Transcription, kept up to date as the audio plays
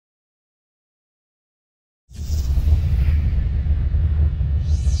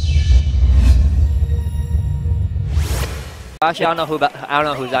Actually, I don't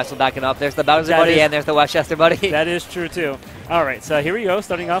know who's actually backing up. There's the Bowser buddy and there's the Westchester buddy. That is true too. All right, so here we go.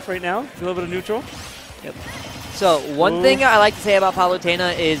 Starting off right now, a little bit of neutral. Yep. So one thing I like to say about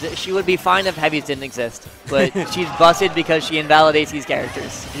Palutena is she would be fine if heavies didn't exist, but she's busted because she invalidates these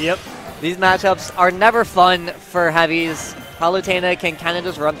characters. Yep. These matchups are never fun for heavies. Palutena can kind of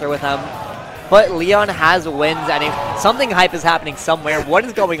just run through with them. But Leon has wins, and something hype is happening somewhere. What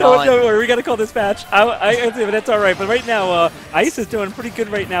is going on? Don't worry, we got to call this match. But that's all right. But right now, Ice is doing pretty good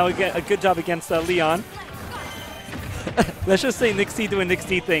right now. A good job against Leon. Let's just say Nick C doing Nick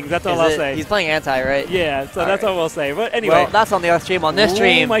C things. That's all I'll say. He's playing anti, right? Yeah, so that's all we'll say. But anyway. Well, that's on the other stream. On this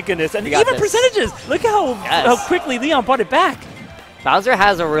stream. Oh, my goodness. And even percentages. Look how quickly Leon brought it back. Bowser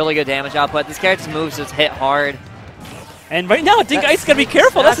has a really good damage output. This character's moves just hit hard. And right now, I think Ice got to be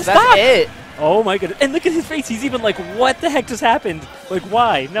careful. That's a stock. That's it. Oh my goodness. And look at his face. He's even like, what the heck just happened? Like,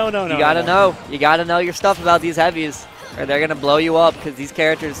 why? No. You gotta know. You gotta know your stuff about these heavies, or they're gonna blow you up, because these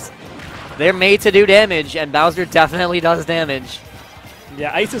characters, they're made to do damage, and Bowser definitely does damage.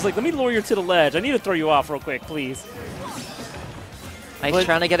 Yeah, Ice is like, let me lure you to the ledge. I need to throw you off real quick, please. Ice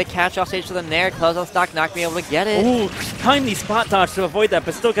trying to get a catch off stage to the Nair. Close on stock, not being able to get it. Ooh, timely spot dodge to avoid that,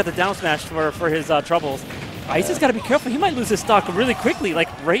 but still got the down smash for his troubles. Ice has got to be careful. He might lose his stock really quickly, like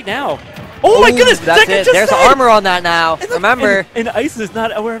right now. Oh my goodness! That's it. There's armor on that now. And remember. And Ice is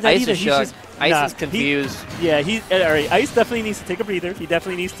not aware of that either. Ice is confused. Yeah, all right. Ice definitely needs to take a breather. He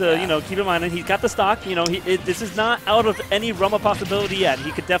definitely needs to, keep in mind, and he's got the stock. This is not out of any realm of possibility yet.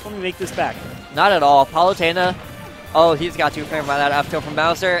 He could definitely make this back. Not at all. Palutena. Oh, he's got 2 frames by that F tilt from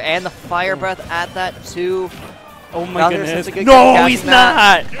Bowser, and the fire breath at that too. Oh my Bowser goodness! No, he's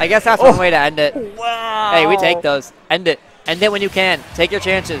not. I guess that's one way to end it. Wow. Hey, we take those. End it. End it when you can. Take your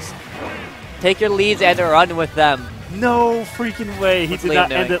chances. Take your leads and run with them. No freaking way. He did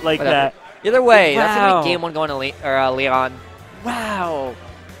not end it like that. Either way, that's going to be game 1 going to Leon. Wow.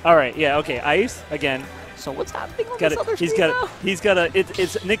 All right, yeah, okay. Ice, again. So what's happening on this other stream now?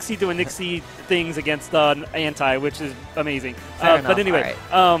 It's Nick C doing Nick C things against Anti, which is amazing. But anyway,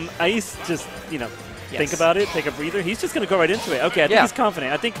 Ice just, think about it, take a breather. He's just going to go right into it. Okay, I think he's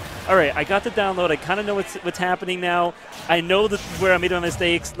confident. I think, all right, I got the download. I kind of know what's happening now. I know where I made my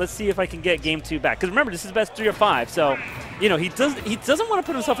mistakes. Let's see if I can get game 2 back. Because remember, this is best 3 or 5. So, he doesn't want to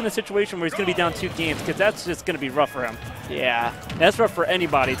put himself in a situation where he's going to be down 2 games, because that's just going to be rough for him. Yeah, that's rough for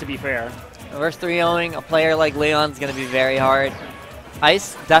anybody, to be fair. Versus 3-0ing a player like Leon's going to be very hard.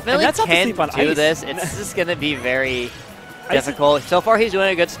 Ice definitely can do this. It's just going to be very difficult. So far, he's doing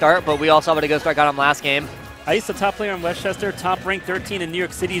a good start, but we also have a good start got him last game. Ice, the top player in Westchester, top ranked 13 in New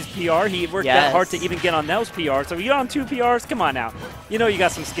York City's PR. He worked that hard to even get on those PRs. So you're on 2 PRs? Come on now. You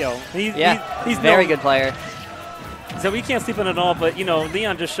got some skill. He's very good player. So we can't sleep on it all, but,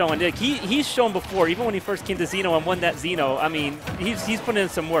 Leon just showing. He's shown before, even when he first came to Xeno and won that Xeno. I mean, he's put in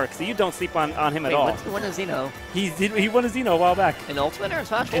some work, so you don't sleep on him at all. When's he won a Xeno? He won a Xeno a while back. In Ultimate or in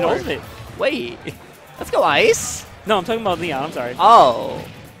Smash 4? In Ultimate. Wait. Let's go Ice. No, I'm talking about Leon. I'm sorry. Oh.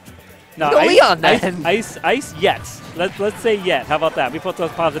 No, Let's go Leon then. Ice yet. Let's say yet. How about that? We put those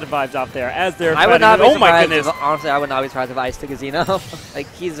positive vibes out there as they're. I would not be surprised. Oh my goodness. Honestly, I would not be surprised if Ice took a Xeno. Like,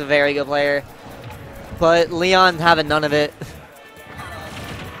 he's a very good player. But Leon having none of it.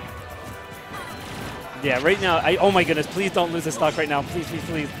 Yeah, right now, oh my goodness, please don't lose the stock right now. Please, please,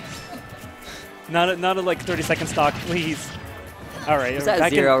 please. Not a like 30-second stock, please. All right. It's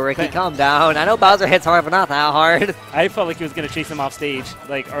at 0, Ricky. Calm down. I know Bowser hits hard, but not that hard. I felt like he was going to chase him off stage.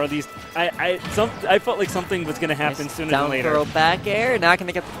 Like, or at least, I felt like something was going to happen sooner than later. Down throw back air. Not going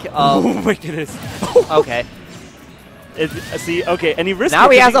to get the kill. Oh my goodness. Okay. See, okay, and he risked now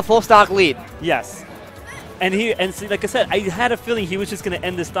he has a full stock lead. Yes. And see, like I said, I had a feeling he was just going to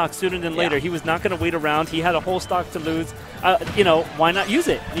end the stock sooner than later. He was not going to wait around. He had a whole stock to lose. Why not use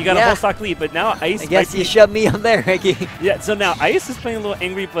it? You got a whole stock lead, but now Ice. I guess you shoved me on there, Ricky. Yeah, so now Ice is playing a little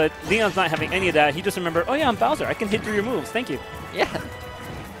angry, but Leon's not having any of that. He just remembered, oh yeah, I'm Bowser. I can hit through your moves. Thank you. Yeah.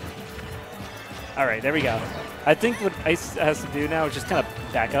 All right, there we go. I think what Ice has to do now is just kind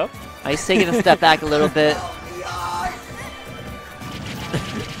of back up. Ice taking a step back a little bit.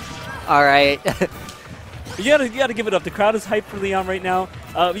 All right. You gotta give it up. The crowd is hyped for Leon right now.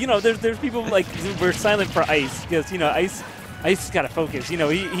 There's people like we're silent for Ice because Ice got to focus. He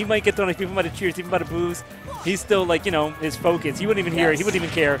might get thrown. Like, people might have cheers, people might have boos. He's still like his focus. He wouldn't even hear it. He wouldn't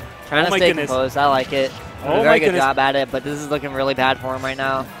even care. Trying to stay composed. I like it. Oh very good job at it, but this is looking really bad for him right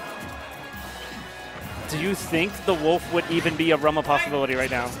now. Do you think the Wolf would even be a realm of possibility right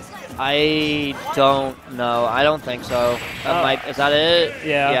now? I don't know. I don't think so. Is that it?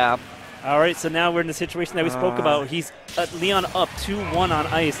 Yeah. Yeah. All right, so now we're in the situation that we spoke about. He's Leon up 2-1 on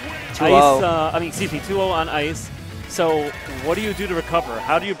Ice. 2-0. Excuse me, 2-0 on Ice. So what do you do to recover?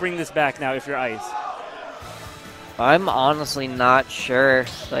 How do you bring this back now if you're Ice? I'm honestly not sure.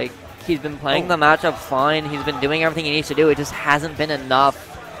 Like, he's been playing the matchup fine. He's been doing everything he needs to do. It just hasn't been enough.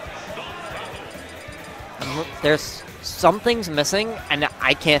 There's something's missing, and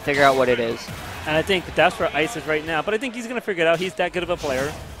I can't figure out what it is. And I think that's where Ice is right now. But I think he's going to figure it out. He's that good of a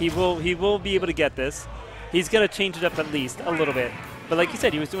player. He will be able to get this. He's going to change it up at least a little bit. But like you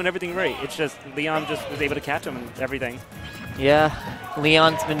said, he was doing everything right. It's just Leon just was able to catch him and everything. Yeah,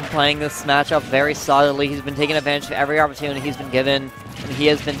 Leon's been playing this matchup very solidly. He's been taking advantage of every opportunity he's been given, and he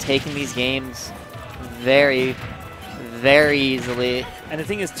has been taking these games very, very easily. And the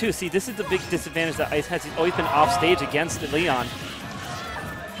thing is, too, see, this is the big disadvantage that Ice has. He's always been off stage against Leon.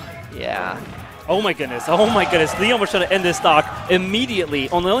 Yeah. Oh my goodness, oh my goodness. Leon was trying to end this stock immediately,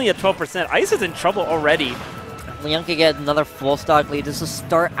 only at 12%. Ice is in trouble already. Leon could get another full stock lead just to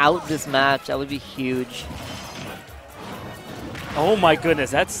start out this match. That would be huge. Oh my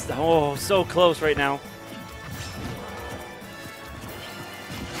goodness, that's so close right now.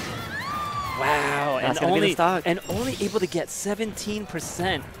 Wow, and only able to get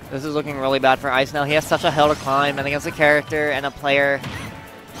 17%. This is looking really bad for Ice now. He has such a hill to climb, and against a character and a player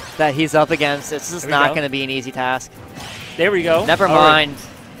that he's up against, it's just not going to be an easy task. There we go. Never mind. Right.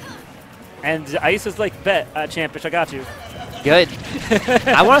 And Ice is like, bet, Champish, I got you. Good.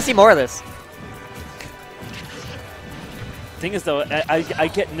 I want to see more of this. Thing is, though, I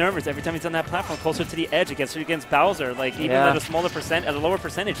get nervous every time he's on that platform closer to the edge against Bowser. Like, even at a lower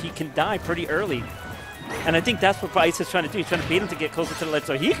percentage, he can die pretty early. And I think that's what Ice is trying to do. He's trying to bait him to get closer to the ledge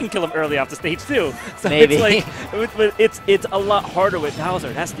so he can kill him early off the stage, too. So maybe. It's like, it's a lot harder with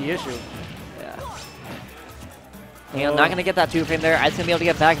Bowser. That's the issue. Yeah. I'm not going to get that 2-frame there. Ice going to be able to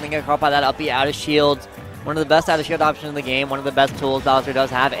get back and then get caught by that up B out of shield. One of the best out of shield options in the game. One of the best tools Bowser does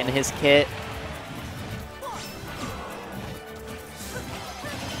have in his kit.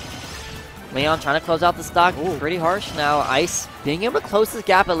 Leon trying to close out the stock. Pretty harsh now. Ice being able to close this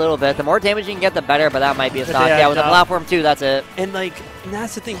gap a little bit. The more damage you can get, the better, but that might be a stock. Yeah, with the platform, too, that's it. And, like,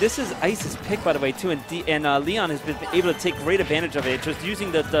 that's the thing. This is Ice's pick, by the way, too, and Leon has been able to take great advantage of it, just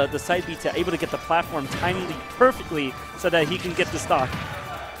using the side beat to able to get the platform timely perfectly so that he can get the stock.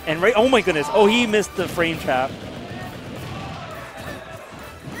 And oh, my goodness. Oh, he missed the frame trap.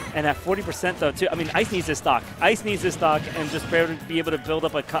 And at 40% though, too. I mean, Ice needs this stock. Ice needs this stock, and just be able to build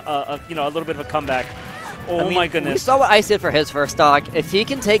up a little bit of a comeback. Oh my goodness! We saw what Ice did for his first stock. If he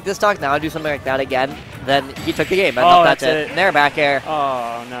can take this stock now and do something like that again, then he took the game. That's it. And they're back air.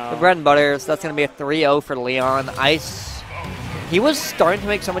 Oh no! The bread and butter. So that's going to be a 3-0 for Leon. Ice. He was starting to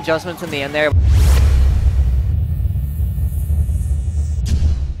make some adjustments in the end there.